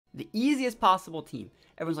The easiest possible team.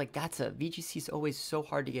 Everyone's like, that's a VGC is always so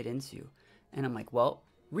hard to get into. And I'm like, well,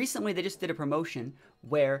 recently they just did a promotion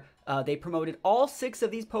where they promoted all 6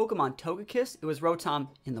 of these Pokemon. Togekiss, it was Rotom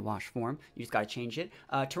in the wash form. You just gotta change it.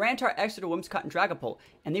 Tyranitar, Exeter, Whimsicott, and Dragapult.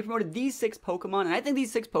 And they promoted these 6 Pokemon, and I think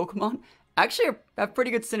these 6 Pokemon actually have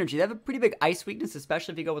pretty good synergy. They have a pretty big ice weakness,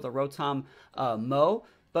 especially if you go with a Rotom Mo.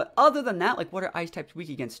 But other than that, like, what are ice types weak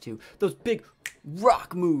against to? Those big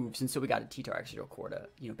rock moves. And so we got a T-Tar Extra Core to,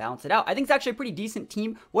 balance it out. I think it's actually a pretty decent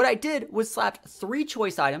team. What I did was slapped 3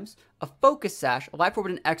 choice items, a Focus Sash, a Life Orb,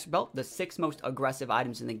 and an X Belt, the 6 most aggressive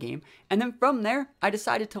items in the game. And then from there, I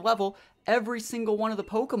decided to level every single one of the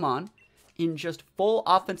Pokemon in just full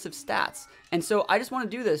offensive stats. And so I just want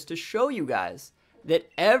to do this to show you guys that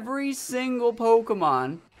every single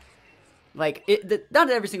Pokemon, not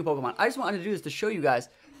every single Pokemon, I just wanted to do this to show you guys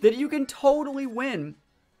that you can totally win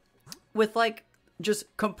with, like,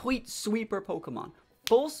 just complete sweeper Pokemon.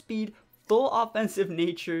 Full speed, full offensive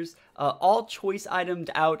natures, all choice itemed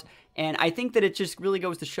out, and I think that it just really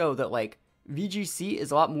goes to show that, like, VGC is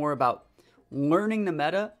a lot more about learning the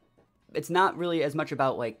meta. It's not really as much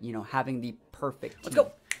about, like, having the perfect team. Let's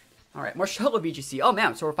go! Alright, Marshall VGC. Oh,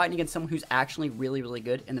 man, so we're fighting against someone who's actually really, really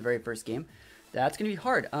good in the very first game. That's going to be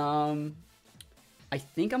hard. I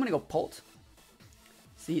think I'm going to go Pult.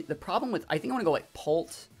 See, the problem with, I think I'm going to go like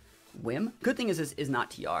Pult, Whim. Good thing is this is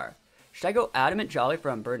not TR. Should I go Adamant, Jolly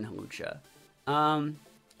for Unbird, and Hawlucha?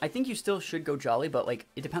 I think you still should go Jolly, but like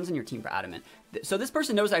it depends on your team for Adamant. So this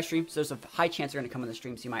person knows I stream, so there's a high chance they're going to come on the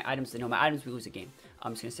stream, see my items. They know my items, we lose a game.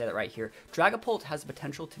 I'm just going to say that right here. Dragapult has the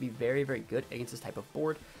potential to be very, very good against this type of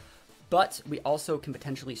board, but we also can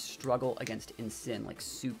potentially struggle against Incin, like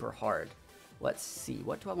super hard. Let's see,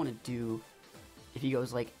 what do I want to do if he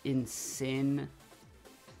goes like Incin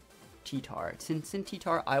T-Tar? Incin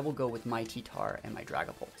T-Tar, I will go with my T-Tar and my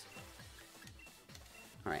Dragapult.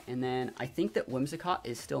 Alright, and then I think that Whimsicott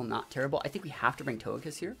is still not terrible. I think we have to bring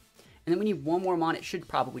Togekiss here. And then we need one more Mon. It should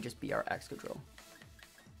probably just be our Excadrill.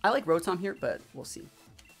 I like Rotom here, but we'll see.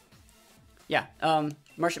 Yeah,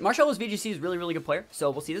 Marshall's VGC is really, really good player.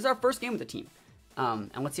 So we'll see. This is our first game with the team.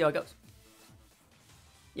 And let's see how it goes.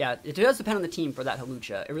 Yeah, it does depend on the team for that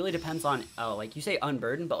Hawlucha. It really depends on, like, you say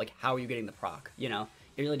unburdened, but, like, how are you getting the proc, It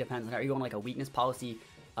really depends on how you're going, like, a weakness policy,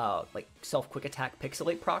 like, self-quick attack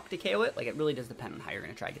pixelate proc to KO it. Like, it really does depend on how you're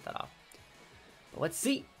going to try to get that off. But let's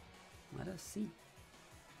see. Let us see.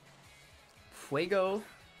 Fuego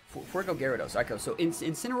Gyarados. Okay, so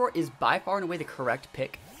Incineroar is by far and away the correct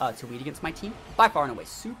pick to lead against my team. By far and away.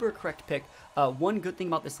 Super correct pick. One good thing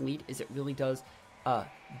about this lead is it really does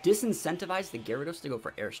disincentivize the Gyarados to go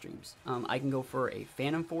for Airstreams. I can go for a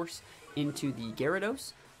Phantom Force into the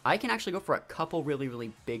Gyarados. I can actually go for a couple really,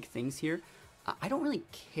 really big things here. I don't really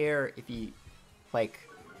care if he, like,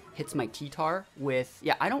 hits my T-Tar with...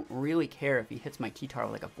 Yeah, I don't really care if he hits my T-Tar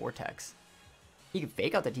with, like, a Vortex. He can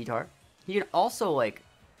fake out the T-Tar. He can also, like...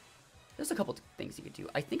 There's a couple things he could do.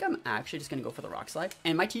 I think I'm actually just going to go for the Rock Slide.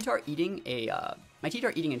 And my T-Tar eating my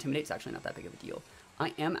T-Tar eating Intimidate is actually not that big of a deal.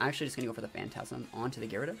 I am actually just going to go for the Phantasm onto the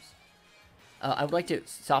Gyarados. I would like to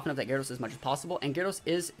soften up that Gyarados as much as possible. And Gyarados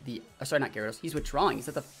is the... sorry, not Gyarados. He's withdrawing. Is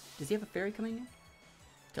that the... Does he have a Fairy coming in?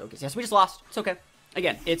 Togekiss. Yes, we just lost. It's okay.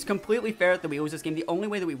 Again, it's completely fair that we lose this game. The only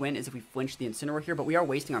way that we win is if we flinch the Incineroar here, but we are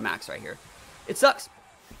wasting our max right here. It sucks.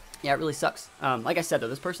 Yeah, it really sucks. Like I said, though,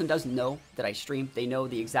 this person does know that I stream. They know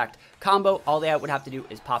the exact combo. All they would have to do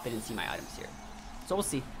is pop in and see my items here. So we'll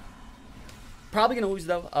see. Probably going to lose,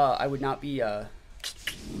 though. I would not be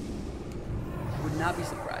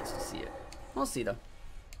surprised to see it. We'll see, though.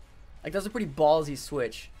 Like, that's a pretty ballsy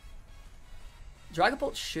switch.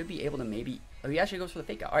 Dragapult should be able to maybe... Oh, he actually goes for the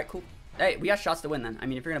fake out. Alright, cool. Hey, we got shots to win, then. I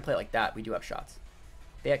mean, if you're going to play it like that, we do have shots.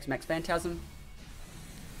 BX Max Phantasm.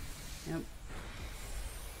 Yep.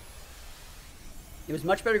 It was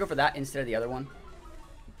much better to go for that instead of the other one.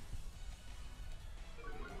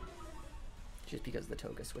 Just because of the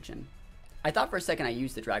Toga switching. I thought for a second I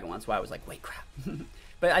used the Dragon once, so I was like, wait, crap.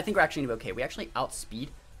 But I think we're actually going to be okay. We actually outspeed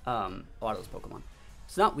a lot of those Pokemon.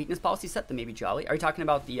 It's not weakness policy set, then maybe Jolly. Are you talking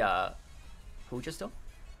about the Hawlucha still?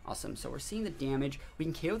 Awesome. So we're seeing the damage. We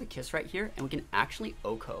can KO the Kiss right here, and we can actually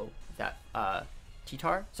OHKO that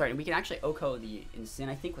T-Tar. Sorry, and we can actually OHKO the Incin,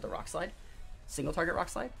 I think, with a Rock Slide. Single target Rock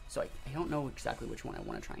Slide. So I don't know exactly which one I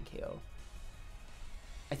want to try and KO.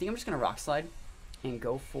 I think I'm just going to Rock Slide and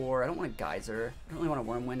go for... I don't want a Geyser. I don't really want a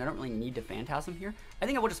Whirlwind. I don't really need to Phantasm here. I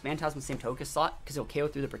think I will just Phantasm the same Togekiss slot because it'll KO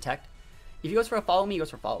through the Protect. If he goes for a Follow Me, he goes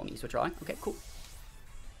for Follow Me. Switch drawing. Okay, cool.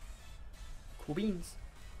 Cool beans.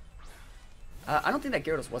 I don't think that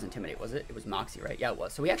Gyarados was Intimidate, was it? It was Moxie, right? Yeah, it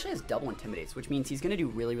was. So he actually has double Intimidates, which means he's going to do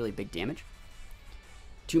really, really big damage.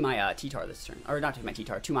 to my T-Tar this turn. Or not to my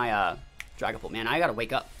T-Tar, to my Dragapult. Man, I gotta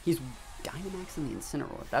wake up. He's Dynamaxing the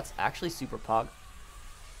Incineroar. That's actually super pog.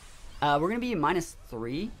 We're going to be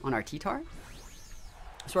 -3 on our T-Tar.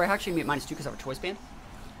 So we're actually going to be at -2 because of our Choice Band.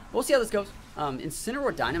 We'll see how this goes.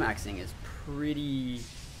 Incineroar Dynamaxing is pretty...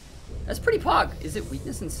 That's pretty pog. Is it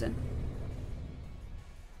Weakness and Sin?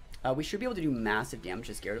 We should be able to do massive damage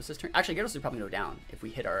to Gyarados this turn. Actually, Gyarados is probably going to go down if we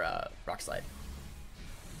hit our Rock Slide.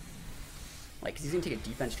 Like, because he's going to take a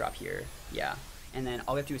defense drop here. Yeah. And then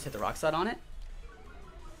all we have to do is hit the Rock Slide on it.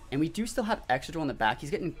 And we do still have Excadrill on the back.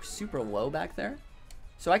 He's getting super low back there.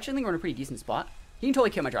 So I actually think we're in a pretty decent spot. He can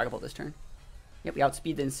totally kill my Dragapult this turn. Yep, we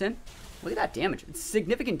outspeed the Incin. Look at that damage. It's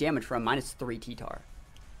significant damage for a -3 T-Tar.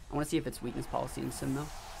 I want to see if it's weakness policy Incin though.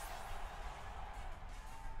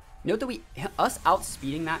 Note that us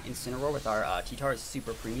outspeeding that Incineroar with our T-Tar is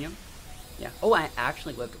super premium. Yeah. Oh, I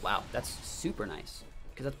actually looked. Wow, that's super nice.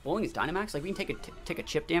 Because that's bullying his Dynamax. Like we can take a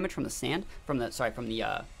chip damage from the sand, from the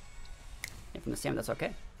sand. That's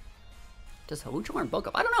okay. Does Hawlucha learn bulk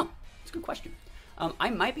up? I don't know. It's a good question.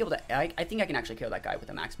 I might be able to... I think I can actually kill that guy with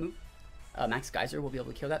a max move. Max Geyser will be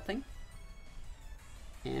able to kill that thing.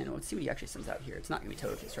 And let's see what he actually sends out here. It's not going to be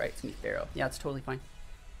Togekiss, right? It's going to be Pharaoh. Yeah, it's totally fine.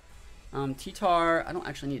 T-Tar, I don't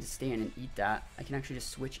actually need to stand and eat that. I can actually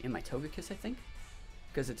just switch in my Togekiss, I think.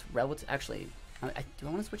 Because it's relative... Actually, do I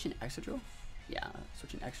want to switch in Excadrill? Yeah,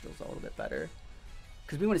 switching Excadrill is a little bit better.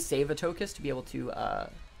 Because we want to save a Togekiss to be able to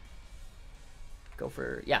go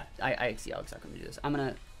for... Yeah, I see how exactly I'm going to do this. I'm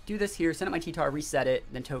going to... do this here, send out my T-Tar, reset it,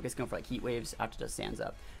 then Togekiss going for like Heat Waves after it just stands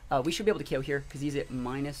up. We should be able to KO here because he's at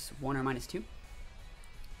 -1 or -2.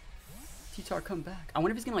 T-Tar, come back. I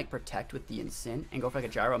wonder if he's going to like protect with the Incin and go for like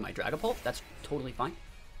a Gyro on my Dragapult. That's totally fine.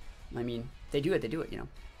 I mean, they do it, you know.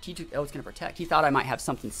 T2, oh, it's going to protect. He thought I might have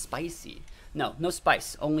something spicy. No, no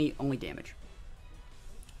spice. Only damage.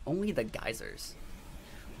 Only the geysers.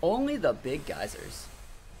 Only the big geysers.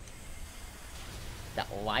 That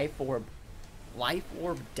Life Orb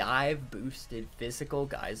dive boosted physical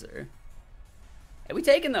geyser. Hey, we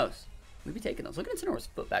taking those. We be taking those. Look at Incineroar's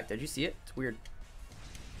foot back there. Did you see it? It's weird.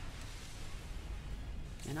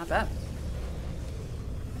 Yeah, not bad.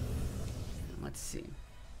 Let's see.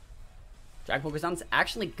 Dragapult goes down. It's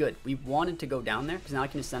actually good. We wanted to go down there because now I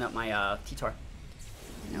can just send out my T-Tar.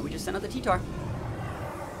 Now we just send out the T-Tar.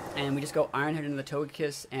 And we just go Iron Head into the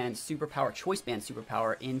Togekiss and Superpower, Choice Band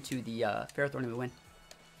Superpower into the Ferrothorn and we win.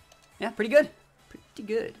 Yeah, pretty good. Pretty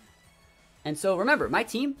good. And so remember, my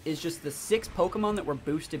team is just the 6 Pokemon that were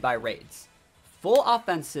boosted by raids. Full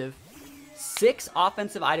offensive, 6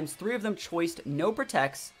 offensive items, 3 of them choiced, no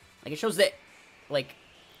protects. Like it shows that, like,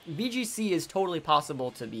 VGC is totally possible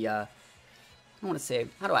to be, I don't want to say,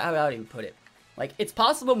 how do I even put it? Like, it's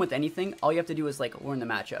possible with anything. All you have to do is, like, learn the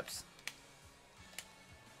matchups.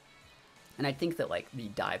 And I think that, like, the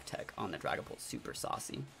dive tech on the Dragapult is super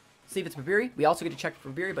saucy. See if it's Babiri. We also get to check for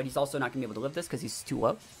Babiri, but he's also not going to be able to live this because he's too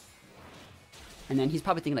low. And then he's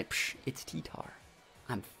probably thinking, like, psh, it's T-Tar.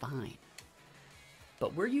 I'm fine.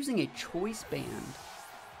 But we're using a Choice Band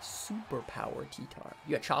Superpower T-Tar.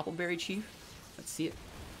 You got Choppleberry, Chief? Let's see it.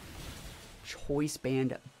 Choice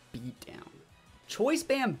Band Beatdown. Choice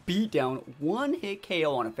Band Beatdown. 1-hit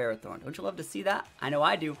KO on a Ferrothorn. Don't you love to see that? I know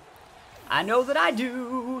I do. I know that I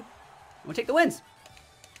do. We'll take the wins.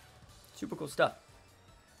 Super cool stuff.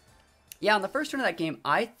 Yeah, on the first turn of that game,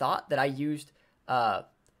 I thought that I used the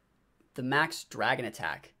max Dragon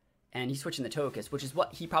Attack. And he's switching the Togekiss, which is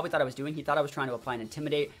what he probably thought I was doing. He thought I was trying to apply an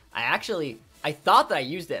Intimidate. I thought that I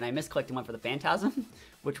used it, and I misclicked and went for the Phantasm,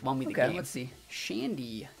 which won me the game. Okay, let's see.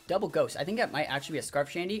 Shandy. Double Ghost. I think that might actually be a Scarf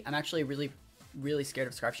Shandy. I'm actually really, really scared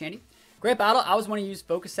of Scarf Shandy. Great battle. I was wanting to use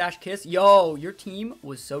Focus Sash Kiss. Yo, your team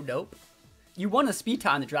was so dope. You won a Speed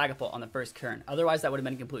Tie on the Dragapult on the first turn. Otherwise, that would have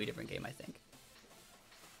been a completely different game, I think.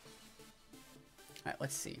 All right,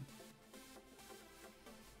 let's see.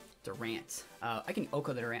 Durant. I can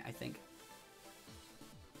Oko the Durant, I think.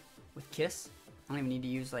 With Kiss, I don't even need to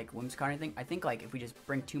use like Whimsicott or anything. I think like if we just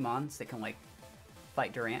bring 2 Mons that can like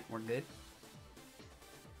fight Durant, we're good.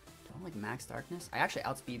 Do I like Max Darkness? I actually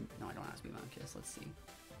outspeed. No, I don't outspeed Mon Kiss. Let's see.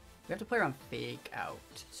 We have to play around Fake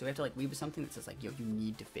Out. So we have to like leave with something that says like, yo, you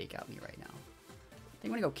need to Fake Out me right now. I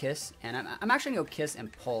think I'm gonna go Kiss, and I'm actually gonna go Kiss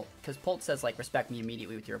and Pult, because Pult says like respect me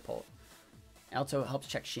immediately with your Pult. It also helps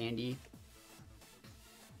check Shandy.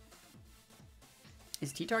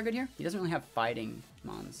 Is T-Tar good here? He doesn't really have fighting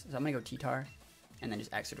Mons. So I'm going to go T-Tar and then just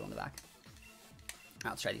Excadrill in the back.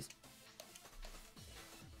 Alright, let's try these.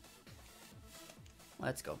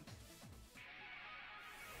 Let's go.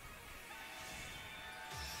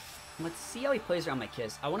 Let's see how he plays around my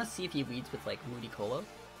Kiss. I want to see if he leads with like Ludicolo.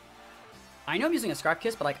 I know I'm using a Scarf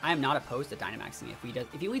Kiss, but like I am not opposed to Dynamaxing it.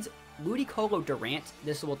 If he leads Ludicolo Durant,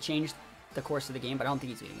 this will change the course of the game, but I don't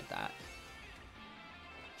think he's leading with that.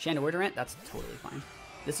 Chandelure Durant, that's totally fine.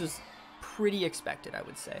 This was pretty expected, I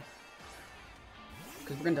would say.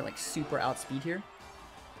 Because we're going to like super outspeed here.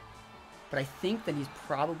 But I think that he's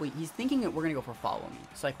thinking that we're going to go for Follow Me.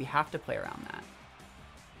 So like we have to play around that.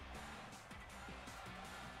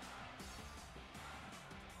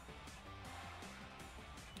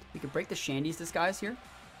 We could break the Shandy's disguise here.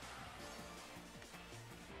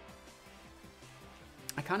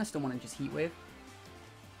 I kind of still want to just Heat Wave.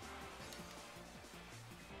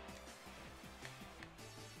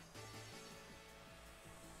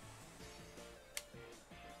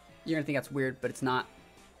 You're going to think that's weird, but it's not.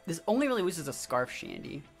 This only really loses a Scarf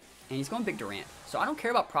Shandy. And he's going Big Durant. So I don't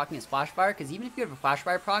care about proccing his Flash Fire, because even if you have a Flash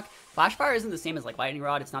Fire proc, Flash Fire isn't the same as like Lightning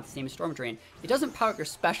Rod, it's not the same as Storm Drain. It doesn't power up your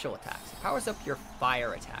special attacks. It powers up your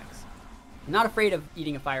fire attacks. I'm not afraid of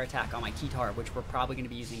eating a fire attack on my T-Tar, which we're probably going to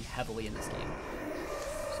be using heavily in this game.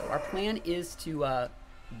 So our plan is to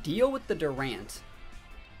deal with the Durant.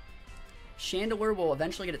 Chandelure will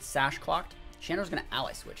eventually get its Sash clocked. Chandelure's going to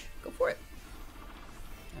Ally Switch. Go for it.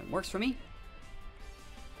 It works for me.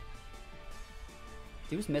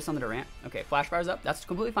 Did you just miss on the Durant? Okay, Flash Fire's up. That's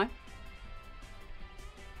completely fine.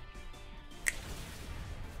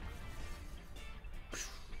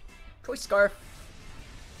 Choice Scarf.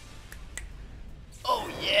 Oh,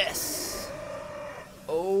 yes.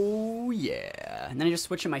 Oh, yeah. And then I just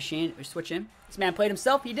switch in my switch in. This man played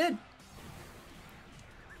himself. He did.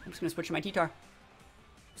 I'm just going to switch in my T-Tar.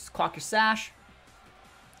 Just clock your Sash.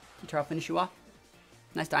 T-Tar will finish you off.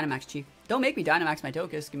 Nice Dynamax, Chief. Don't make me Dynamax my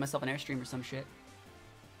Tokus. Give myself an Airstream or some shit.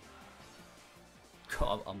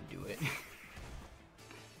 Oh, I'm gonna do it.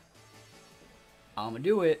 I'm gonna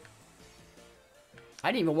do it.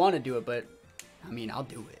 I didn't even want to do it, but I mean, I'll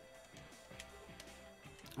do it.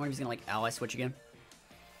 I wonder if he's gonna like Ally Switch again.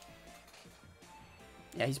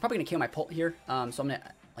 Yeah, he's probably gonna KO my Pult here. So I'm gonna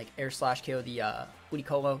like Air Slash KO the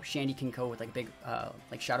Ludicolo. Shandy can go with like a big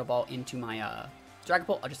like Shadow Ball into my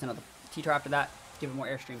Dragapult. I'll just send out the T-Tar after that. Give him more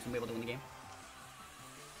Airstreams and be able to win the game.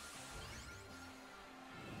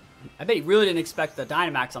 I bet he really didn't expect the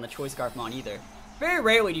Dynamax on the Choice Scarf Mon either. Very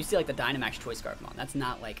rarely do you see like the Dynamax Choice Scarf Mon. That's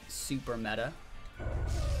not like super meta.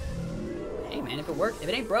 Hey man, if it worked, if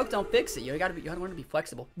it ain't broke, don't fix it. You gotta learn to be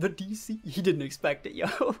flexible. The DC, he didn't expect it,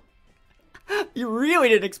 yo. You really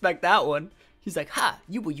didn't expect that one. He's like, ha,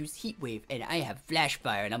 you will use Heat Wave and I have Flash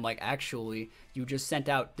Fire. And I'm like, actually, you just sent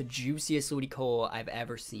out the juiciest Ludicolo I've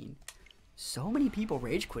ever seen. So many people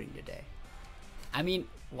rage quitting today. I mean,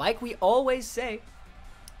 like we always say,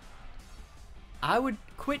 I would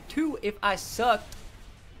quit too if I sucked.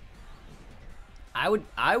 I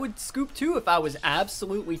would scoop too if I was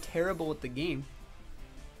absolutely terrible at the game.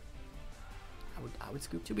 I would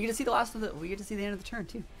scoop too. We get to see we get to see the end of the turn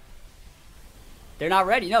too. They're not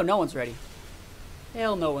ready. No one's ready.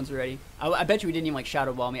 Hell, no one's ready. I bet you we didn't even like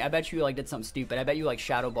Shadow Ball me. I bet you like did something stupid. I bet you like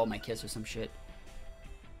Shadow Ball my Kiss or some shit.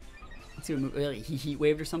 Let's see what move. Like, he Heat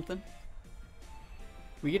Waved or something.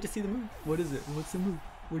 We get to see the move. What is it? What's the move?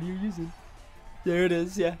 What are you using? There it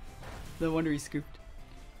is, yeah. No wonder he scooped.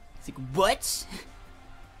 It's like, what?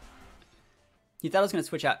 He thought I was going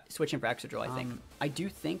to switch in for Extra Drill, I think. I do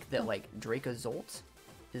think that, like, Dracozolt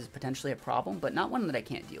is potentially a problem, but not one that I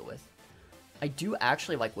can't deal with. I do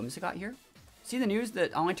actually like Whimsicott here. See the news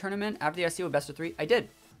that online tournament after the IC with best of 3? I did.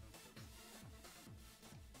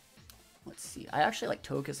 Let's see. I actually like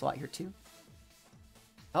Tokus a lot here, too.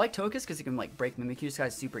 I like Tokus because it can like break Mimikyu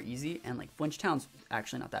disguise super easy, and like Flinch Town's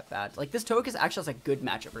actually not that bad. Like this Tokus actually has a good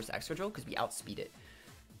matchup versus Excadrill because we outspeed it.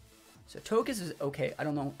 So Tokus is okay. I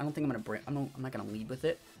don't know. I don't think I'm gonna bring. I'm not gonna lead with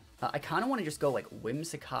it. I kind of want to just go like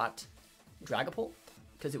Whimsicott, Dragapult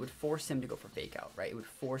because it would force him to go for Fake Out, right? It would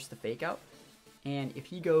force the Fake Out, and if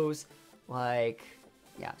he goes like,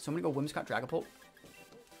 yeah. So I'm gonna go Whimsicott, Dragapult.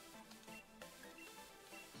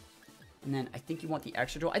 And then I think you want the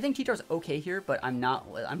Extra Drill. I think T-Tar's okay here, but I'm not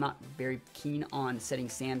very keen on setting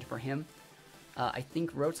Sand for him. I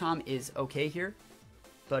think Rotom is okay here.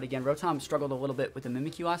 But again, Rotom struggled a little bit with the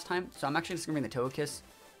Mimikyu last time. So I'm actually just going to bring the Togekiss.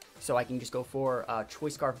 So I can just go for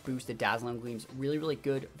Choice Scarf boosted Dazzling Gleam's really, really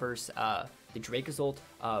good versus the Dracozolt.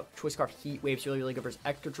 Choice Scarf Heat Wave's really, really good versus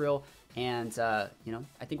Extra Drill. And, you know,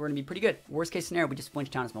 I think we're going to be pretty good. Worst case scenario, we just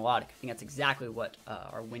Flinch Town as Melodic. I think that's exactly what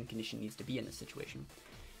our win condition needs to be in this situation.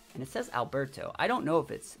 And it says Alberto. I don't know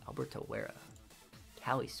if it's Alberto Wera.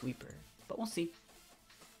 Cali Sweeper. But we'll see.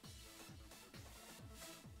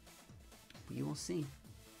 We will see.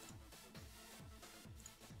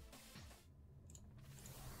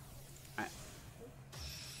 Alright.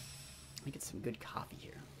 Let me get some good coffee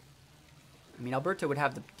here. I mean, Alberto would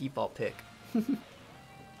have the default pick.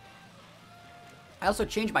 I also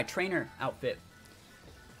changed my trainer outfit.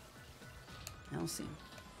 I'll see.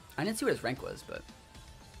 I didn't see what his rank was, but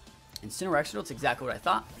Incineroar Extra, it's exactly what I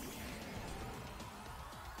thought.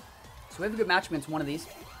 So we have a good match against one of these.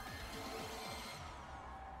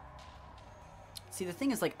 See, the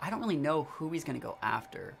thing is, like, I don't really know who he's going to go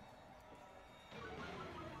after.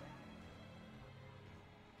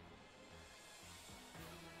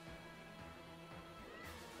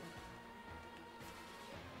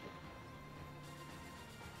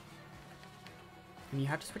 I mean, you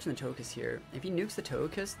have to switch in the Togekiss here. If he nukes the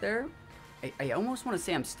Togekiss there, I almost want to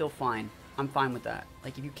say I'm still fine. I'm fine with that.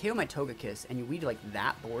 Like, if you KO my Togekiss and you lead like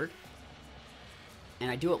that board, and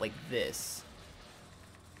I do it like this,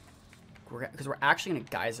 because we're actually going to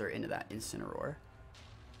Geyser into that Incineroar.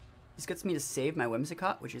 This gets me to save my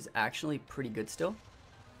Whimsicott, which is actually pretty good still.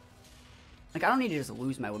 Like, I don't need to just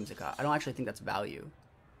lose my Whimsicott. I don't actually think that's value.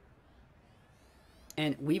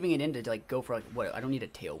 And weaving it in to, like, go for, like, what? I don't need a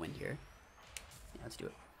Tailwind here. Yeah, let's do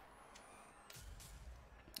it.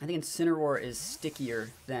 I think Incineroar is stickier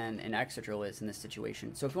than an Excadrill is in this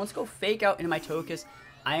situation. So if he wants to go Fake Out into my Togekiss,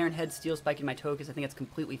 Iron Head, Steel Spike in my Togekiss, I think that's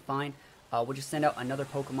completely fine. We'll just send out another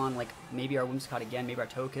Pokemon, like maybe our Whimsicott again, maybe our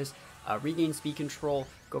Togekiss. Regain Speed Control,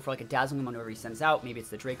 go for like a Dazzling Gleam on whoever he sends out. Maybe it's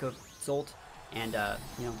the Draco Zolt, and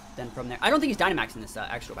you know, then from there. I don't think he's Dynamax in this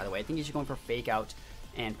Excadrill, by the way. I think he's just going for Fake Out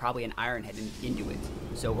and probably an Iron Head into it.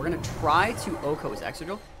 So we're going to try to OHKO his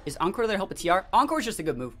Excadrill. Is Encore there to help a TR? Encore is just a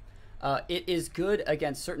good move. It is good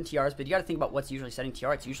against certain TRs, but you got to think about what's usually setting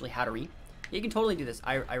TR. It's usually Hatterene. You can totally do this.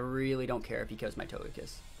 I really don't care if he kills my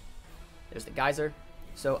Togekiss. There's the Geyser.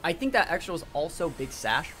 So I think that Excadrill is also Big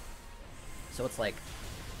Sash. So it's like,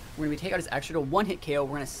 when we take out his Excadrill, one-hit KO,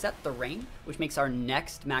 we're going to set the Rain, which makes our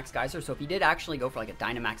next Max Geyser. So if he did actually go for like a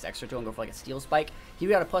Dynamax Excadrill and go for like a Steel Spike, he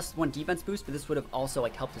would have a +1 defense boost, but this would have also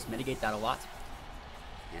like helped us mitigate that a lot.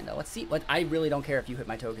 And let's see. I really don't care if you hit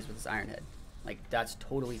my Togekiss with this Iron Head. Like, that's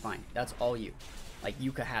totally fine. That's all you. Like,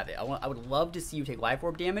 you could have it. I would love to see you take Life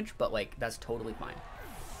Orb damage, but like, that's totally fine.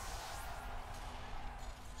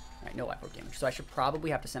 Alright, no Life Orb damage. So I should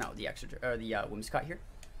probably have to send out the Whimsicott here.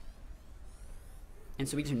 And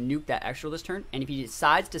so we can nuke that Excadrill this turn. And if he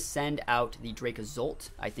decides to send out the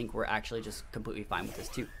Dracozolt, I think we're actually just completely fine with this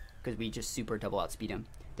too. Because we just super double outspeed him.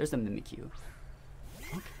 There's the Mimikyu.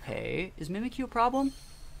 Okay, is Mimikyu a problem?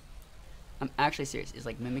 I'm actually serious. Is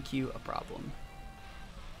like Mimikyu a problem?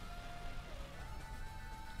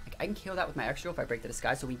 Like, I can kill that with my Excadrill if I break the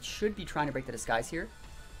disguise. So we should be trying to break the disguise here.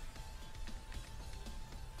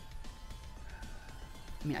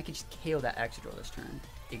 I mean, I could just KO that Excadrill this turn,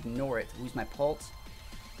 ignore it, lose my Pulse,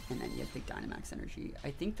 and then you have big Dynamax energy.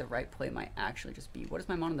 I think the right play might actually just be, what is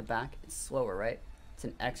my mon in the back? It's slower, right? It's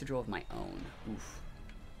an Excadrill of my own. Oof.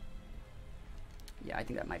 Yeah, I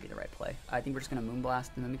think that might be the right play. I think we're just going to Moonblast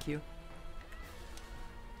the Mimikyu.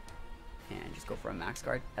 And just go for a Max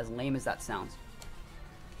Guard, as lame as that sounds.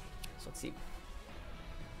 So let's see.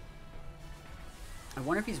 I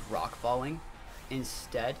wonder if he's Rock Falling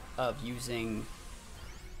instead of using...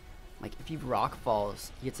 Like, if he Rock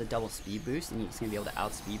Falls, he gets a double speed boost, and he's going to be able to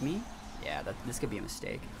outspeed me. Yeah, this could be a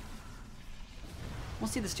mistake. We'll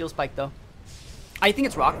see the Steel Spike, though. I think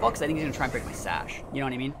it's Rock Fall, because I think he's going to try and break my Sash. You know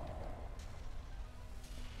what I mean?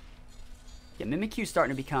 Yeah, Mimikyu's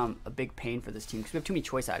starting to become a big pain for this team, because we have too many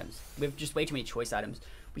choice items. We have just way too many choice items.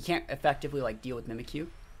 We can't effectively, like, deal with Mimikyu.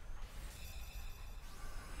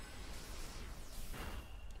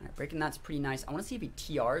 Alright, breaking that's pretty nice. I want to see if he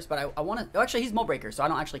TRs, but I want to... Oh, actually, he's Mold Breaker, so I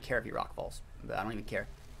don't actually care if he Rock Falls. But I don't even care.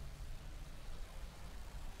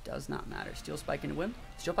 Does not matter. Steel Spike into Whim.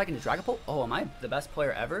 Steel Spike into Dragapult. Oh, am I the best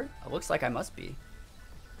player ever? It looks like I must be.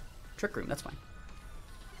 Trick Room, that's fine.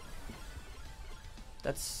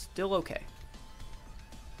 That's still okay.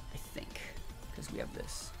 I think. Because we have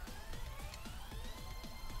this.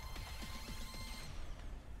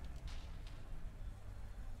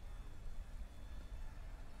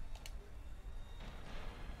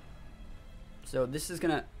 So this is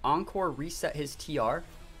going to Encore reset his TR.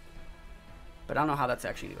 But I don't know how that's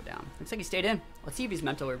actually going to go down. Looks like he stayed in. Let's see if he's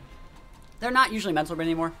Mental Herb. They're not usually Mental Herb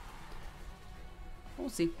anymore. We'll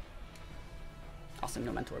see. Awesome,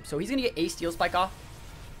 no Mental Herb. So he's going to get a Steel Spike off.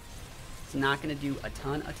 It's not going to do a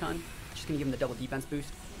ton. Just going to give him the double defense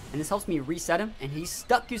boost. And this helps me reset him. And he's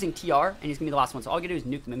stuck using TR. And he's going to be the last one. So all I got to do is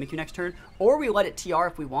nuke the Mimikyu next turn. Or we let it TR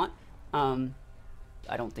if we want.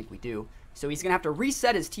 I don't think we do. So he's going to have to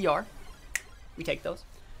reset his TR. We take those.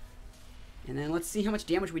 And then let's see how much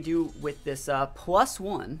damage we do with this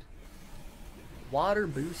 +1 water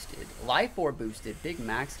boosted, life orb boosted, big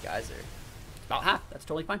Max Geyser. About half. That's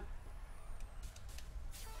totally fine.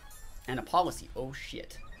 And a policy. Oh,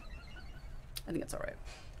 shit. I think that's alright.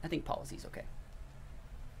 I think policy's okay.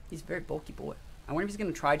 He's a very bulky boy. I wonder if he's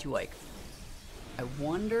going to try to, like... I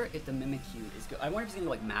wonder if the Mimikyu is good. I wonder if he's going to,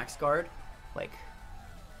 like, max guard. Like...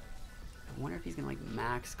 I wonder if he's going to, like,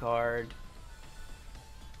 max guard...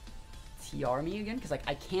 TR me again? Because, like,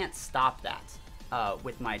 I can't stop that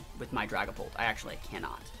with my Dragapult. I actually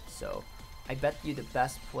cannot. So, I bet you the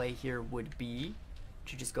best play here would be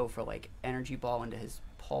to just go for, like, Energy Ball into his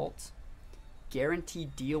Pult.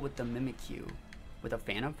 Guaranteed deal with the Mimikyu with a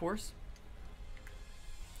Phantom Force.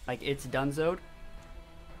 Like, it's donezoed.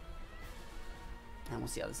 And we'll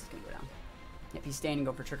see how this is going to go down. If he's staying and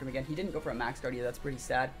go for Trick Room again. He didn't go for a max guard either. That's pretty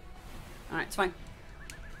sad. Alright, it's fine.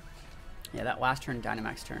 Yeah, that last turn,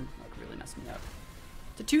 Dynamax turn, like, really messed me up.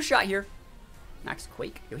 It's a 2-shot here. Max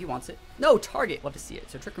Quake. Yo, he wants it. No, target. Love to see it.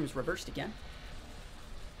 So Trick Room's reversed again.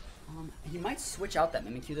 He might switch out that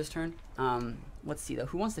Mimikyu this turn. Let's see, though.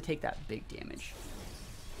 Who wants to take that big damage?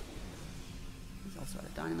 He's also out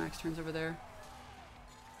of Dynamax turns over there.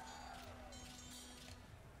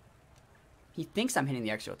 He thinks I'm hitting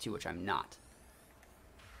the extra too, which I'm not.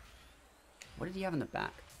 What did he have in the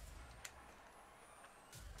back?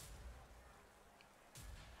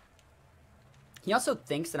 He also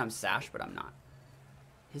thinks that I'm Sash, but I'm not.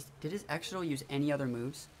 Did his Exegol use any other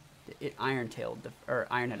moves? It Iron-tailed, or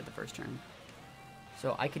Iron-headed the first turn.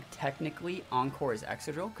 So I could technically Encore his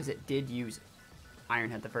Exegol, because it did use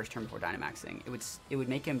Iron-head the first turn before Dynamaxing. It would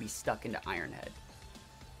make him be stuck into Iron-head.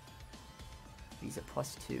 He's at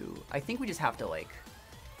 +2. I think we just have to, like...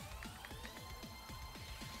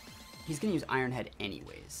 He's going to use Iron-head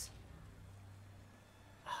anyways.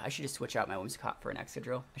 I should just switch out my Whimsicott for an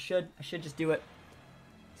Excadrill. I should just do it.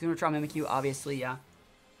 He's going to try Mimikyu, obviously, yeah.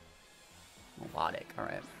 Melodic,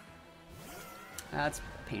 alright. That's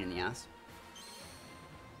a pain in the ass.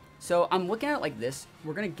 So, I'm looking at it like this.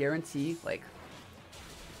 We're going to guarantee, like,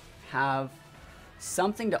 have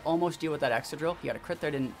something to almost deal with that Excadrill. He got a crit there,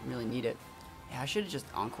 didn't really need it. Yeah, I should have just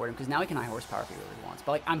encored him, because now he can high horsepower if he really wants.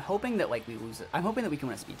 But, like, I'm hoping that, like, we lose it. I'm hoping that we can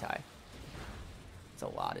win a speed tie. It's a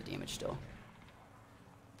lot of damage still.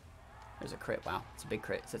 There's a crit. Wow, it's a big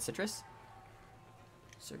crit. Is that Citrus?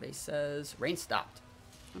 Survey says rain stopped.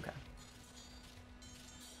 Okay.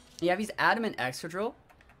 Yeah, if he's Adamant Excadrill.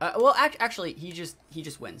 Well, actually, he just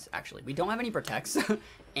wins. Actually, we don't have any protects,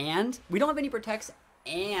 and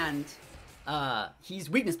he's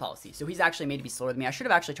weakness policy, so he's actually made to be slower than me. I should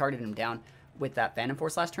have actually targeted him down with that Phantom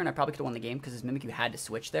Force last turn. I probably could have won the game because his Mimikyu had to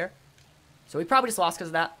switch there. So we probably just lost because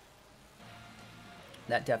of that.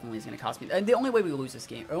 That definitely is going to cost me. The only way we lose this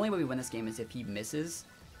game, or only way we win this game, is if he misses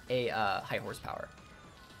a high horsepower.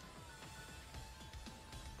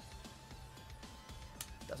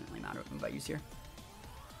 Doesn't really matter what move I use here.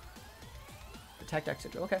 Protect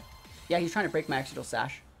Excadrill. Okay. Yeah, he's trying to break my Excadrill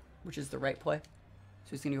Sash, which is the right play.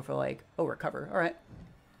 So he's going to go for, like, oh, recover. All right.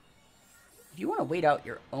 If you want to wait out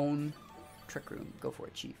your own Trick Room, go for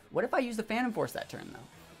it, Chief. What if I use the Phantom Force that turn,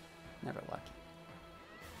 though? Never lucky.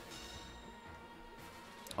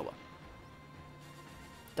 Oh, well.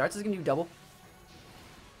 Darts is going to do double.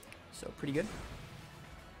 So, pretty good.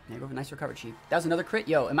 There you go for a nice recover, Chief. That was another crit.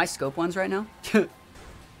 Yo, am I scope ones right now?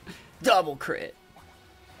 Double crit.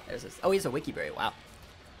 There's this. Oh, he has a Wiki Berry. Wow.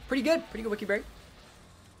 Pretty good. Pretty good Wiki Berry.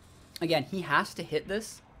 Again, he has to hit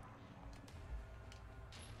this.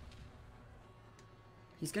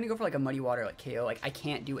 He's going to go for like a Muddy Water, like KO. Like, I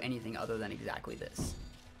can't do anything other than exactly this.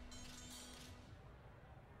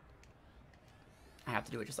 I have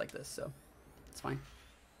to do it just like this, so it's fine.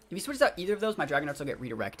 If he switches out either of those, my Dragonauts will get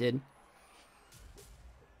redirected.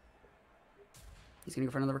 He's going to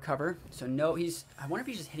go for another recover. So no, I wonder if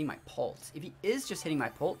he's just hitting my Pult. If he is just hitting my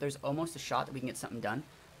Pult, there's almost a shot that we can get something done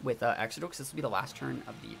with Excadrill, because this will be the last turn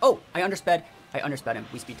of the... Oh, I undersped. I undersped him.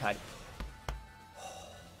 We speed tied.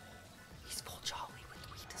 He's full jolly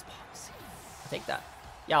with weakness policy. I'll take that.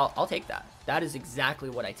 Yeah, I'll take that. That is exactly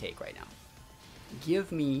what I take right now.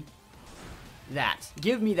 Give me that.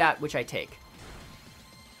 Give me that which I take.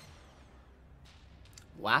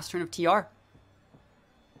 Last turn of TR.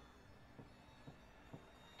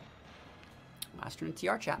 Last turn of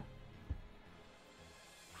TR, chat.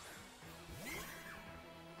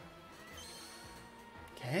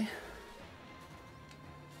 Okay.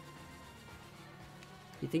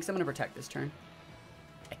 He thinks I'm going to protect this turn.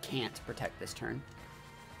 I can't protect this turn.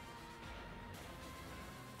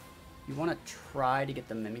 You want to try to get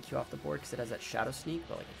the Mimikyu off the board because it has that Shadow Sneak,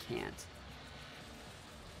 but like I can't.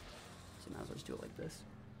 So might as well just do it like this.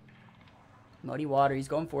 Muddy Water, he's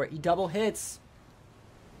going for it. He double hits.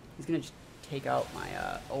 He's going to just take out my,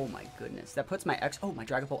 oh my goodness. That puts my oh, my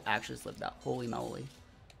Dragapult actually just lived out. Holy moly.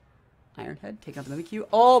 Iron Head, taking out the Mimikyu.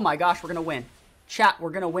 Oh my gosh, we're gonna win. Chat, we're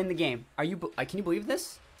gonna win the game. Are you? Can you believe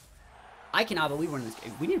this? I cannot believe we're in this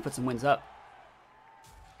game. We need to put some wins up.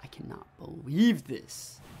 I cannot believe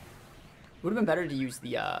this. It would have been better to use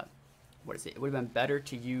the, what is it? It would have been better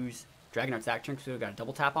to use Dragonheart's action because we've got a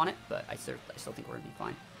double tap on it, but I still think we're going to be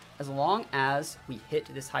fine. As long as we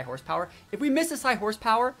hit this high horsepower. If we miss this high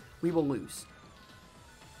horsepower, we will lose.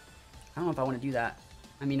 I don't know if I want to do that.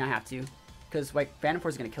 I mean, I have to. Because, like, Phantom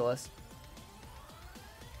Force is going to kill us.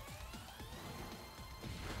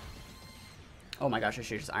 Oh my gosh, I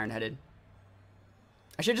should have just Iron-Headed.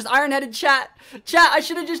 I should have just Iron-Headed, chat. Chat, I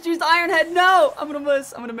should have just used Iron Head. No! I'm going to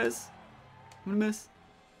miss. I'm going to miss. I'm going to miss.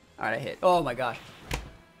 Alright, I hit. Oh my gosh.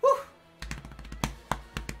 Woo!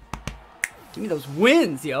 Give me those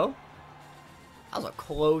wins, yo. That was a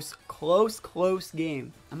close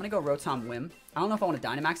game. I'm going to go Rotom Whim. I don't know if I want to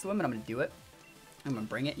Dynamax the Whim, but I'm going to do it. I'm going to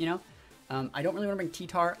bring it, you know. I don't really want to bring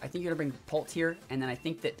T-Tar. I think you're going to bring Pult here. And then I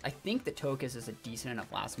think that Togekiss is a decent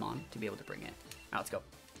enough last mon to be able to bring it. Alright, let's go.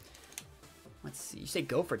 Let's see. You say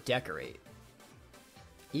go for Decorate.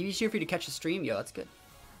 Easier for you to catch the stream? Yo, that's good.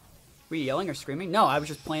 Were you yelling or screaming? No, I was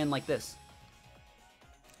just playing like this.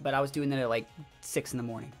 But I was doing that at like 6 in the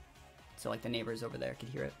morning. So like the neighbors over there could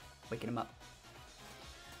hear it. Waking them up.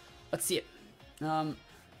 Let's see it. The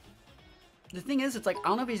thing is, it's like, I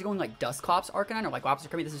don't know if he's going like Dusclops Arcanine or like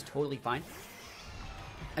Opposite Kirby. This is totally fine.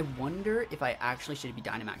 I wonder if I actually should be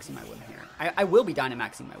Dynamaxing my Whim here. I will be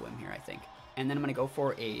Dynamaxing my Whim here, I think. And then I'm going to go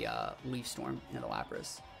for a Leaf Storm into the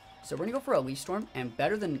Lapras. So we're going to go for a Leaf Storm. And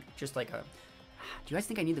better than just like a... Do you guys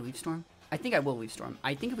think I need the Leaf Storm? I think I will Leaf Storm.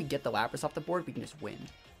 I think if we get the Lapras off the board, we can just win.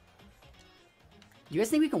 Do you guys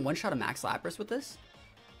think we can one-shot a Max Lapras with this?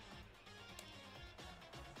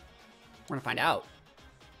 We're going to find out.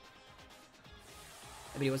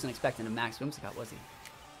 I bet he wasn't expecting a Max Whimsicott, was he?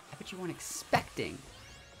 I bet you weren't expecting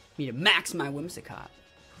me to max my Whimsicott.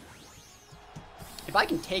 If I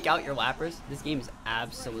can take out your Lapras, this game is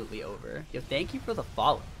absolutely over. Yo, thank you for the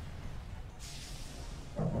follow.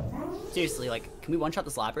 Seriously, like, can we one-shot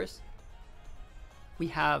this Lapras? We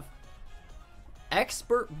have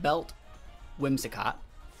Expert Belt Whimsicott.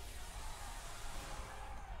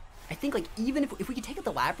 I think, like, even if we could take out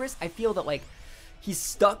the Lapras, I feel that, like, he's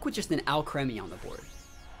stuck with just an Alcremie on the board.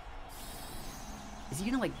 Is he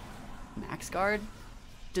gonna, like, Max Guard?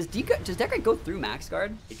 Does Decorate go through Max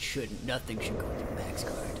Guard? It shouldn't. Nothing should go through Max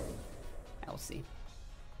Guard. I'll see.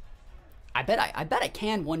 I bet I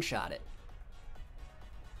can one-shot it.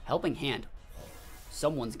 Helping Hand.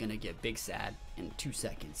 Someone's gonna get big sad in 2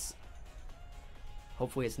 seconds.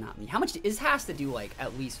 Hopefully it's not me. How much? This has to do like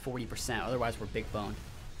at least 40%. Otherwise we're big boned.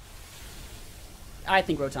 I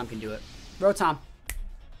think Rotom can do it. Rotom,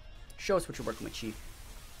 show us what you're working with, Chief.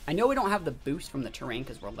 I know we don't have the boost from the terrain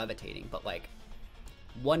because we're levitating, but like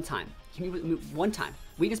one time. One time.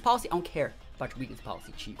 Weakness policy. I don't care about your weakness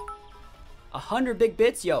policy, Chief. 100 big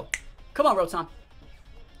bits, yo. Come on, Rotom.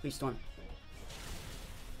 Leaf Storm.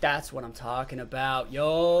 That's what I'm talking about,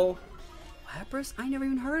 yo. Lapras? I never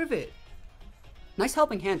even heard of it. Nice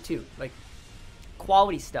helping hand, too. Like,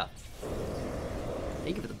 quality stuff.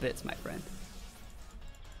 Thank you for the bits, my friend.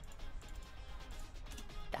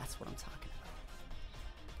 That's what I'm talking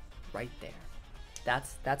about. Right there.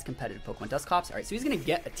 That's competitive Pokemon. Dusclops. Alright, so he's going to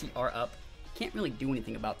get a TR up. Can't really do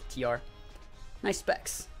anything about the TR. Nice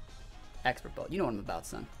specs. Expert Belt. You know what I'm about,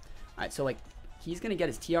 son. Alright, so, like, he's going to get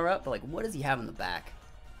his TR up, but, like, what does he have in the back?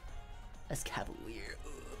 That's Cavalier.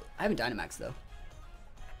 Ugh. I haven't Dynamax, though.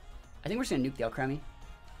 I think we're just going to nuke the Alcremie.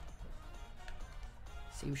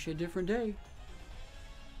 Same shit, different day.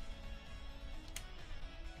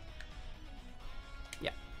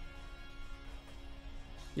 Yeah.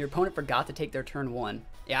 Your opponent forgot to take their turn 1.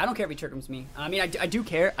 Yeah, I don't care if he triggers me. I mean, I do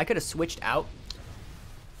care. I could have switched out.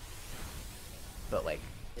 But, like,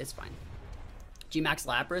 it's fine. G-Max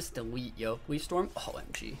Lapras, delete, yo. Leaf Storm,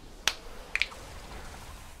 OMG.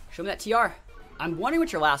 Show me that TR. I'm wondering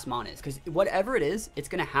what your last mon is, because whatever it is, it's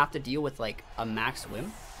going to have to deal with, like, a Max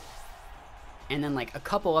Whim. And then, like, a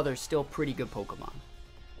couple other still pretty good Pokemon.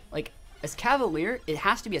 Like, as Cavalier, it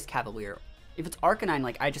has to be as Cavalier. If it's Arcanine,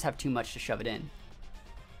 like, I just have too much to shove it in.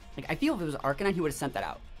 Like, I feel if it was Arcanine, he would have sent that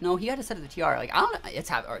out. No, he had to set it to TR. Like, I don't know.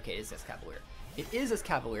 It's okay, it's as Cavalier. It is as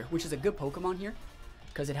Cavalier, which is a good Pokemon here.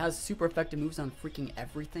 Because it has super effective moves on freaking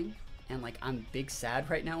everything. And, like, I'm big sad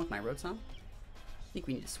right now with my Rotom. I think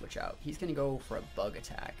we need to switch out. He's going to go for a Bug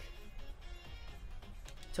Attack.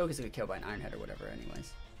 Togekiss is going to get killed by an Iron Head or whatever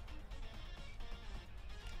anyways.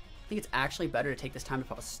 I think it's actually better to take this time to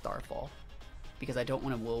pop a Starfall. Because I don't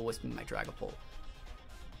want to Will-O-Wisp my Dragapult.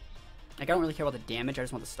 Like, I don't really care about the damage. I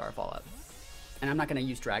just want the Starfall up. And I'm not going to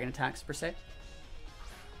use Dragon Attacks, per se.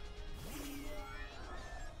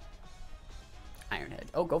 Ironhead.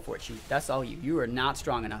 Oh, go for it, shoot. That's all you. You are not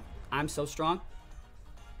strong enough. I'm so strong.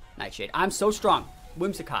 Nightshade. I'm so strong.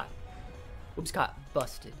 Whimsicott. Whimsicott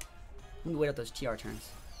busted. Let me wait out those TR turns.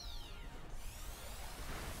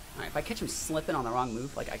 Alright, if I catch him slipping on the wrong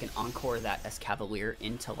move, like I can encore that Escavalier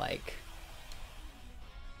into like...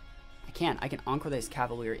 I can encore this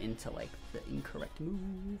Cavalier into like the incorrect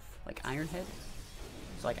move, like Ironhead.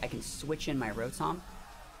 So like I can switch in my Rotom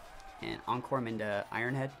and encore him into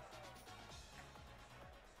Ironhead.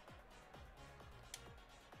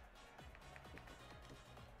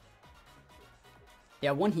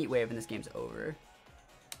 Yeah, one Heat Wave and this game's over.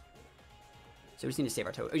 So we just need to save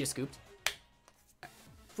our totem. Oh, we just scooped.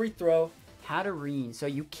 Free throw, Hatterene. So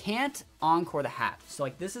you can't encore the hat. So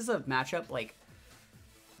like this is a matchup like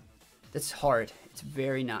that's hard. It's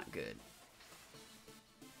very not good.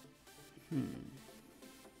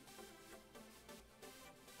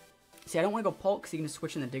 See, I don't want to go Pulk because you can just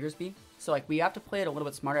switch in the Diggersby. So like we have to play it a little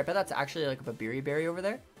bit smarter. I bet that's actually like a Babiri Berry over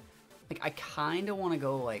there. Like I kind of want to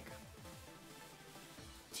go like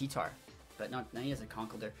T-Tar, but not he has a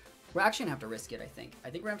Conkeldurr. We're actually gonna have to risk it. I think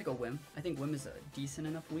we're gonna have to go Whim. I think Whim is a decent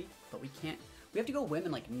enough weak, but we can't. We have to go Whim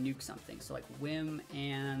and like nuke something. So like Whim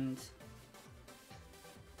and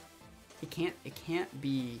it can't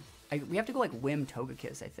be. We have to go like Whim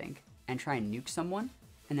Togekiss, I think, and try and nuke someone,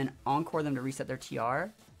 and then encore them to reset their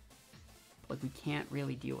TR. But, like we can't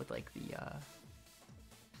really deal with like the.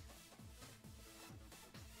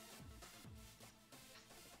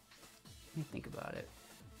 Let me think about it.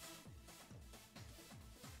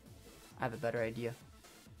 I have a better idea.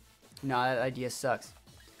 No, that idea sucks.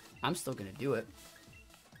 I'm still gonna do it.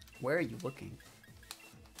 Where are you looking?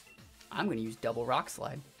 I'm gonna use double Rock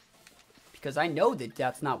Slide. Because I know that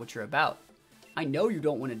that's not what you're about. I know you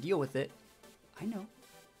don't want to deal with it. I know.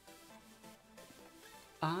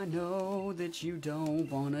 I know that you don't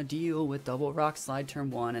want to deal with double Rock Slide turn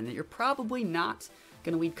 1 and that you're probably not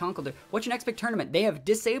going to lead Conkeldurr. What's your next big tournament? They have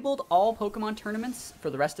disabled all Pokemon tournaments for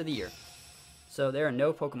the rest of the year. So there are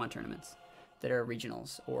no Pokemon tournaments that are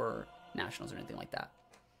regionals or nationals or anything like that.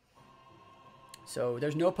 So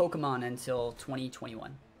there's no Pokemon until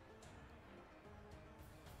 2021.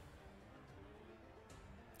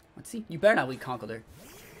 Let's see. You better not lead Conkeldurr.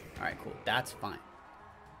 Alright, cool. That's fine.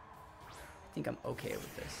 I think I'm okay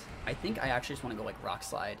with this. I think I actually just want to go like Rock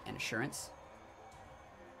Slide and Assurance.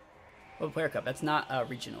 Oh, Player Cup. That's not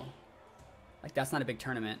regional. Like, that's not a big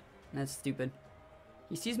tournament. That's stupid.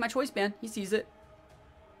 He sees my choice band. He sees it.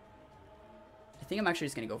 I think I'm actually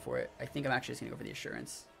just going to go for it. I think I'm actually just going to go for the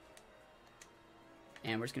Assurance.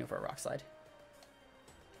 And we're just going to go for a Rock Slide.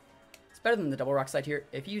 It's better than the double Rock Slide here.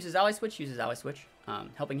 If he uses Ally Switch, he uses Ally Switch.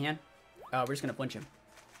 Helping Hand. We're just going to flinch him.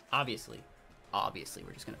 Obviously. Obviously,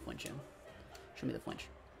 we're just going to flinch him. Show me the flinch.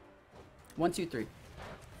 1, 2, 3.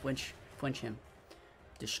 Flinch. Flinch him.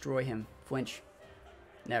 Destroy him. Flinch.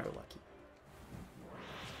 Never lucky.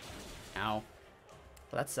 Ow.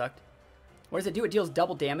 Well, that sucked. What does it do? It deals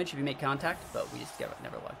double damage if you make contact, but we just get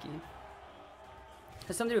never lucky.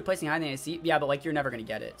 Has something to do with placing high in the AC? Yeah, but like you're never gonna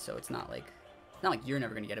get it, so it's not like you're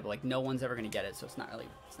never gonna get it, but like no one's ever gonna get it, so it's not really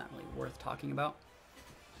worth talking about.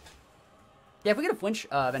 Yeah, if we get a flinch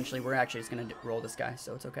eventually, we're actually just gonna roll this guy,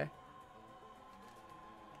 so it's okay.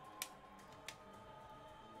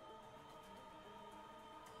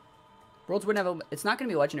 Worlds wouldn't have it's not gonna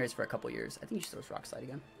be legendaries for a couple years. I think you should throw Rock Slide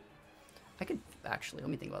again. I could actually, let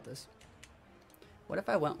me think about this. What if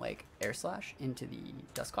I went like Air Slash into the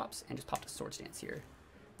Dusclops and just popped a Swords Dance here?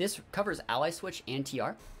 This covers Ally Switch and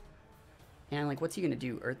TR. And like, what's he gonna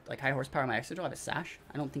do? Earth, like high horsepower, my Exegol, I have a Sash.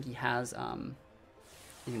 I don't think he has anything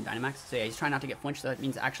Dynamax. So yeah, he's trying not to get flinched. So that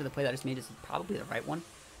means actually the play that I just made is probably the right one.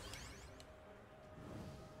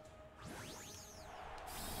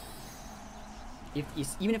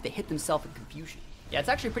 Even if they hit themselves in confusion. Yeah, it's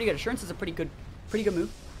actually pretty good. Assurance is a pretty good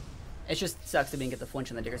move. It just sucks that we didn't get the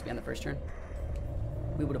flinch on the Diggersby on the first turn.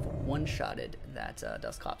 We would have one-shotted that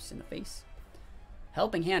Dusclops in the face.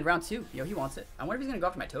 Helping Hand, round 2. Yo, he wants it. I wonder if he's gonna go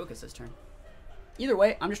after my Togekiss this turn. Either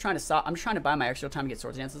way, I'm just trying to stop. I'm just trying to buy my extra time to get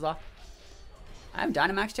Swords Dances off. I have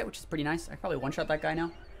Dynamax yet, which is pretty nice. I can probably one-shot that guy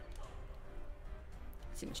now.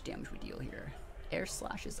 Let's see how much damage we deal here. Air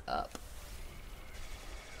Slash is up.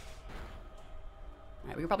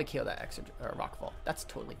 Alright, we can probably KO that Rockfall. That's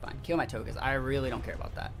totally fine. Kill my Togekiss. I really don't care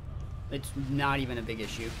about that. It's not even a big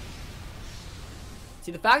issue.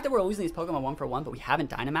 See, the fact that we're losing these Pokemon 1-for-1, but we haven't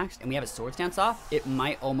Dynamaxed and we have a Swords Dance off, it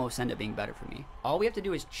might almost end up being better for me. All we have to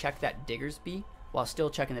do is check that Diggersby while still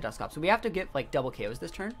checking the Dusclops. So we have to get like double KOs this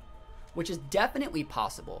turn, which is definitely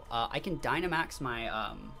possible. I can Dynamax my,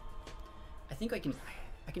 I think I can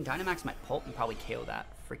Dynamax my Pulp and probably KO that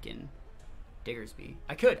freaking Diggersby.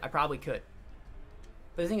 I probably could.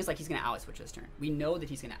 But the thing is, like, he's going to ally switch this turn. We know that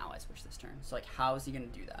he's going to ally switch this turn. So, like, how is he going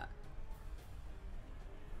to do that?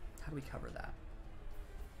 How do we cover that?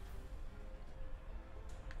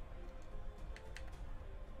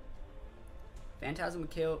 Phantasm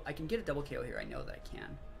would KO. I can get a double KO here. I know that I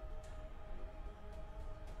can.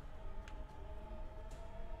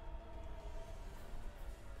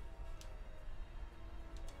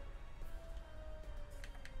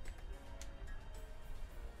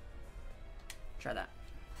 Try that.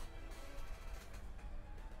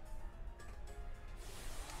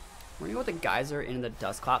 We're gonna go with the Geyser into the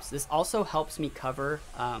Dustclops. This also helps me cover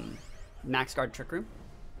Max Guard Trick Room.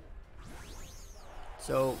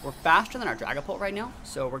 So we're faster than our Dragapult right now.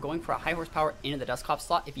 So we're going for a high horsepower into the Dustclops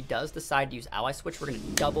slot. If he does decide to use Ally Switch, we're gonna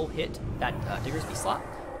double hit that Diggersby slot.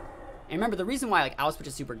 And remember, the reason why like Ally Switch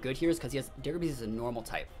is super good here is because he has Diggersby is a normal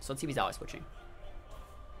type. So let's see if he's Ally Switching.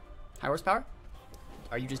 High horsepower?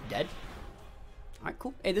 Are you just dead? All right,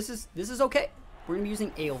 cool. Hey, this is okay. We're gonna be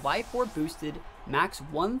using a Life Orb boosted max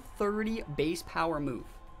 130 base power move.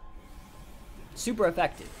 Super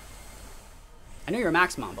effective. I know you're a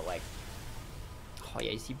Maximon, but like, oh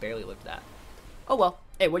yeah, he barely lived that. Oh well.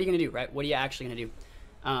 Hey, what are you gonna do, right? What are you actually gonna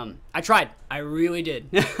do? I tried. I really did,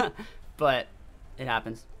 but it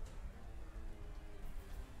happens.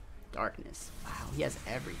 Darkness. Wow, he has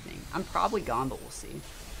everything. I'm probably gone, but we'll see.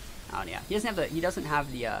 Oh yeah, he doesn't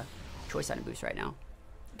have the choice item boost right now.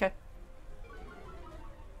 Okay.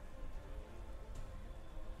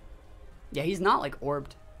 Yeah, he's not like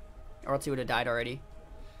orbed, or else he would have died already.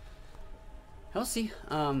 Let's see.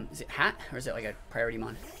 Is it Hat or is it like a priority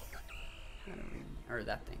mon? Or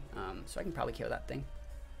that thing. So I can probably kill that thing.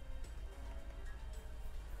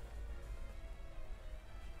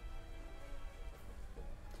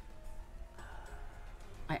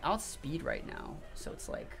 I outspeed right now, so it's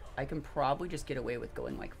like I can probably just get away with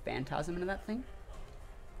going like Phantasm into that thing.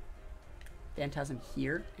 Phantasm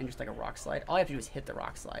here and just like a Rock Slide. All I have to do is hit the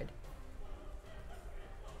Rock Slide.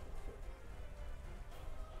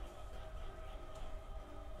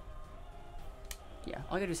 Yeah,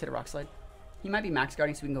 all I gotta do is hit a Rock Slide. He might be max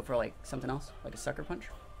guarding, so we can go for like something else, like a Sucker Punch.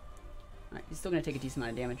 Alright, he's still gonna take a decent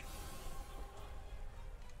amount of damage.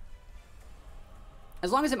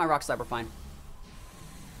 As long as I hit my Rock Slide, we're fine.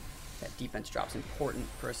 That defense drop's important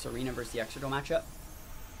for a Serena versus the Excadrill matchup.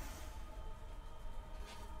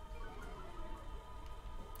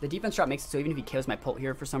 The defense drop makes it so even if he kills my Pult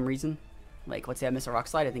here for some reason, like let's say I miss a Rock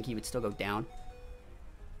Slide, I think he would still go down.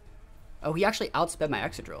 Oh, he actually outsped my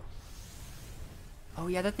Excadrill. Oh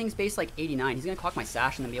yeah, that thing's based like 89. He's gonna clock my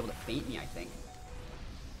Sash and then be able to feint me, I think.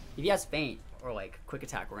 If he has feint or like quick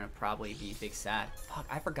attack, we're gonna probably be big sad. Fuck,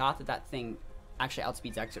 I forgot that that thing actually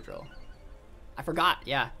outspeeds Excadrill. I forgot,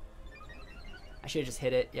 yeah. I should have just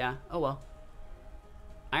hit it, yeah. Oh well.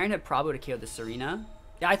 Iron had probably would have killed the Serena.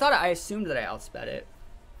 Yeah, I assumed that I outsped it.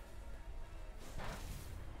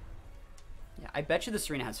 Yeah, I bet you the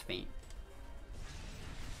Serena has feint.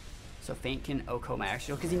 So feint can OHKO my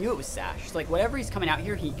Excadrill because he knew it was Sash. So like whatever he's coming out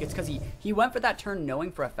here, it's because he went for that turn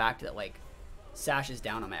knowing for a fact that like Sash is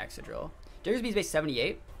down on my Excadrill. Diggersby's base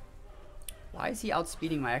 78. Why is he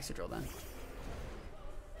outspeeding my Excadrill then?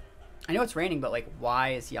 I know it's raining, but like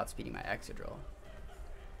why is he outspeeding my Excadrill?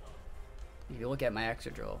 If you look at my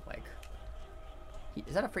Excadrill, like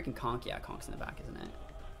is that a freaking conch? Yeah, conch's in the back, isn't it?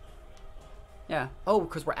 Yeah. Oh,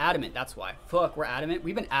 because we're adamant. That's why. Fuck, we're adamant.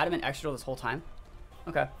 We've been adamant Excadrill this whole time.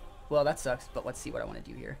 Okay. Well, that sucks, but let's see what I want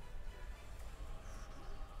to do here.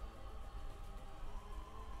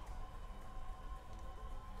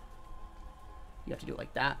 You have to do it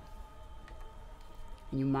like that.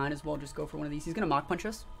 And you might as well just go for one of these. He's going to Mach Punch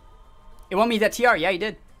us. It won't meet that TR. Yeah, he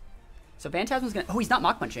did. So Phantasm's going to... Oh, he's not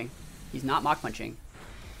Mach Punching. He's not Mach Punching.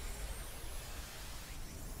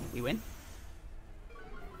 We win?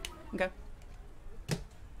 Okay.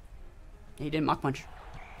 He didn't Mach Punch.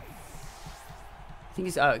 I think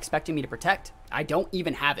he's expecting me to protect. I don't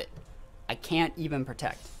even have it. I can't even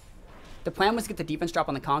protect. The plan was to get the defense drop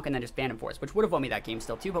on the conch and then just ban him for us, which would have won me that game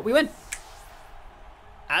still too, but we win.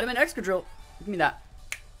 Adamant Excadrill. Give me that.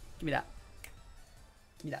 Give me that.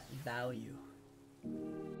 Give me that value.